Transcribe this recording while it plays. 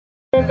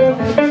Hey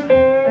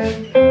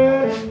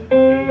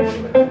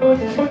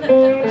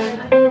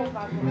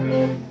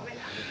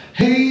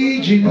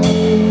Jude,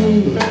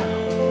 when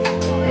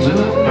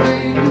I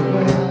think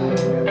about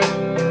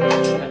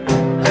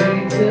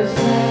take this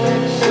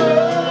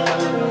action,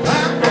 I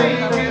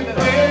make it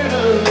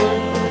better.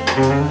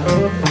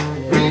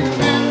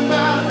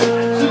 Remember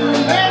to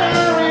let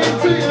her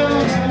into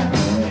your heart,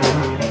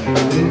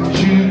 then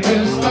you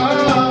can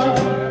start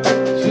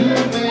to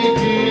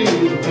make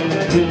it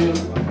better.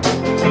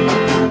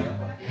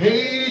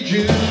 Hey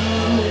Jude,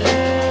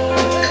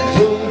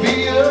 don't be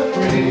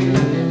afraid.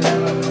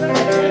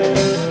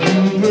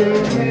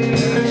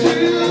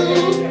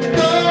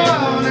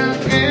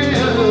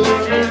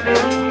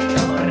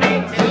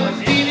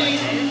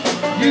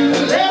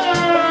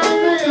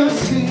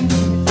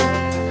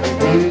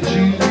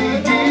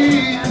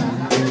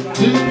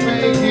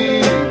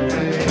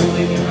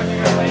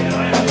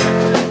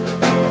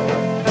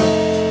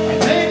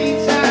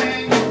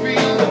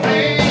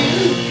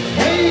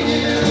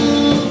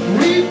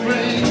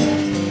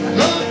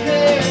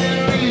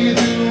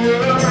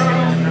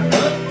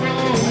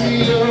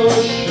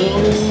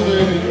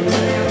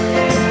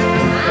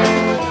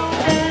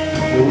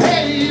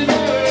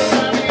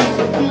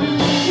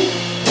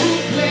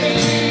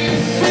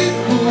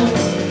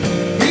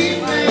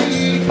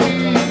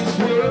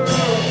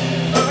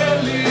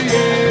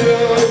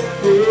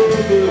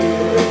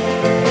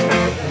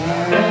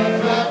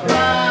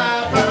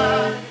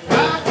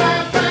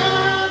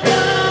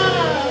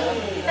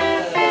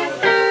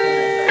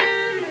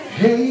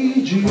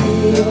 Hey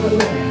Jude,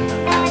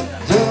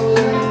 don't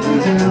let me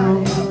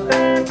down.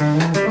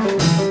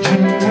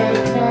 You have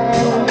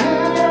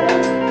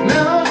fallen,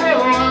 now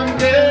I'm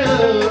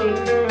down.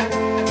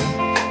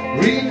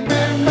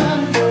 Remember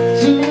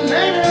to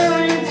let her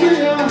into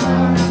your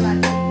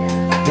heart,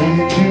 then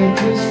you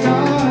can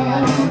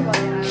start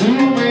to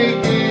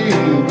make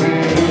it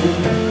better.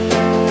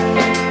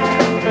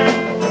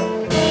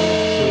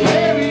 So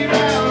Larry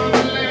round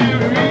and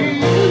Larry,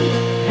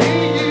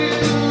 hey you,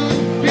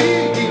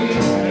 biggie.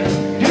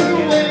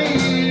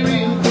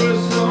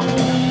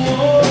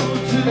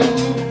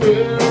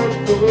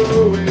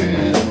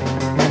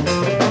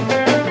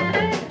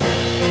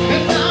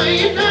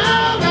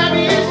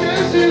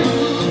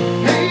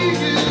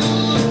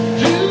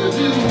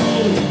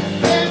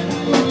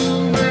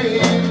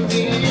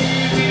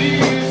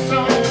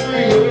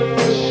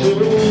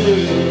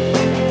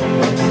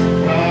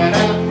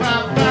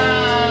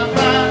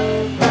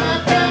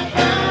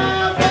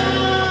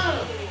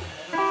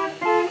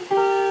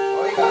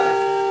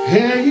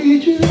 Hey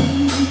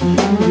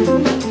Jude.